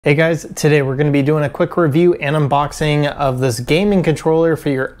Hey guys, today we're going to be doing a quick review and unboxing of this gaming controller for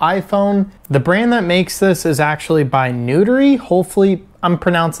your iPhone. The brand that makes this is actually by Newdery. Hopefully I'm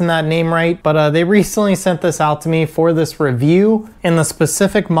pronouncing that name right, but they recently sent this out to me for this review. And the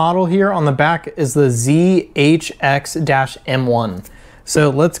specific model here on the back is the ZHX-M1. So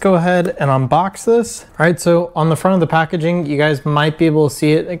let's go ahead and unbox this. All right, so on the front of the packaging, you guys might be able to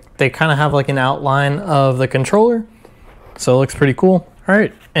see it. They kind of have like an outline of the controller. So it looks pretty cool. All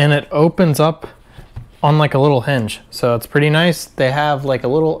right, and it opens up on like a little hinge. So it's pretty nice. They have like a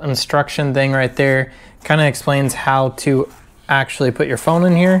little instruction thing right there. Kind of explains how to actually put your phone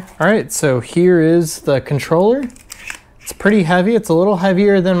in here. All right, so here is the controller. It's pretty heavy. It's a little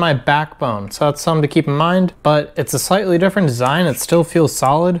heavier than my backbone. So that's something to keep in mind, but it's a slightly different design. It still feels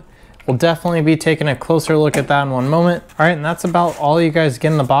solid. We'll definitely be taking a closer look at that in one moment. All right, and that's about all you guys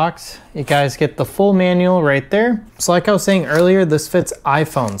get in the box. You guys get the full manual right there. So like I was saying earlier, this fits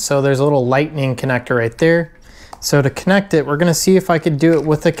iPhone. So there's a little lightning connector right there. So to connect it, we're gonna see if I could do it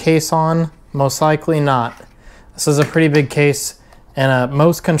with a case on. Most likely not. This is a pretty big case, and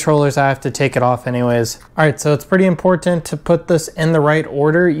most controllers I have to take it off anyways. All right, so it's pretty important to put this in the right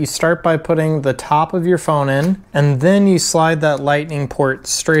order. You start by putting the top of your phone in, and then you slide that lightning port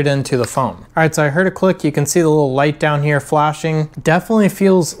straight into the phone. All right, so I heard a click. You can see the little light down here flashing. Definitely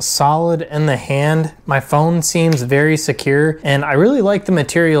feels solid in the hand. My phone seems very secure, and I really like the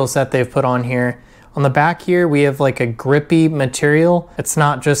materials that they've put on here. On the back here, we have like a grippy material. It's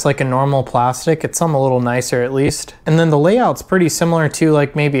not just like a normal plastic. It's something a little nicer at least. And then the layout's pretty similar to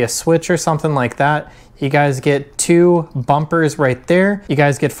like maybe a Switch or something like that. You guys get two bumpers right there. You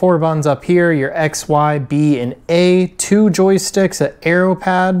guys get 4 buttons up here, your X, Y, B, and A, 2 joysticks, an arrow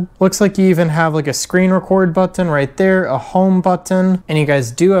pad. Looks like you even have like a screen record button right there, a home button, and you guys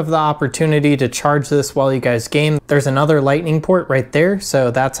do have the opportunity to charge this while you guys game. There's another lightning port right there,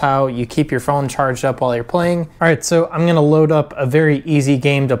 so that's how you keep your phone charged up while you're playing. All right, so I'm gonna load up a very easy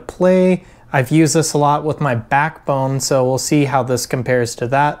game to play. I've used this a lot with my backbone, so we'll see how this compares to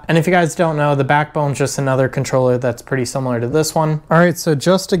that. And if you guys don't know, the backbone's just another controller that's pretty similar to this one. All right, so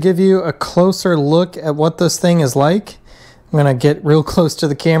just to give you a closer look at what this thing is like, I'm gonna get real close to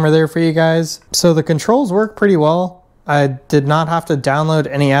the camera there for you guys. So the controls work pretty well. I did not have to download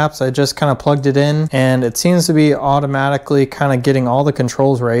any apps. I just kind of plugged it in, and it seems to be automatically kind of getting all the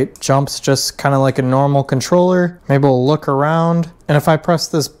controls right. Jumps just kind of like a normal controller. Maybe we'll look around. And if I press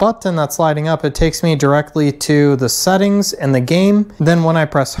this button that's lighting up, it takes me directly to the settings in the game. Then when I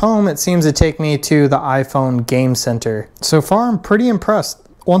press home, it seems to take me to the iPhone Game Center. So far, I'm pretty impressed.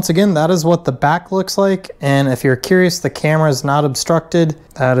 Once again, that is what the back looks like. And if you're curious, the camera is not obstructed.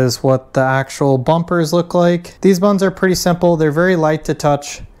 That is what the actual bumpers look like. These buttons are pretty simple. They're very light to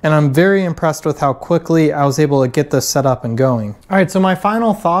touch. And I'm very impressed with how quickly I was able to get this set up and going. All right, so my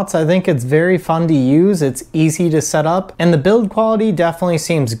final thoughts, I think it's very fun to use. It's easy to set up, and the build quality definitely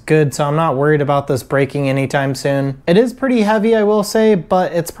seems good, so I'm not worried about this breaking anytime soon. It is pretty heavy, I will say,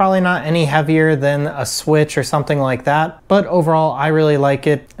 but it's probably not any heavier than a Switch or something like that. But overall, I really like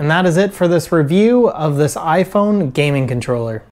it. And that is it for this review of this iPhone gaming controller.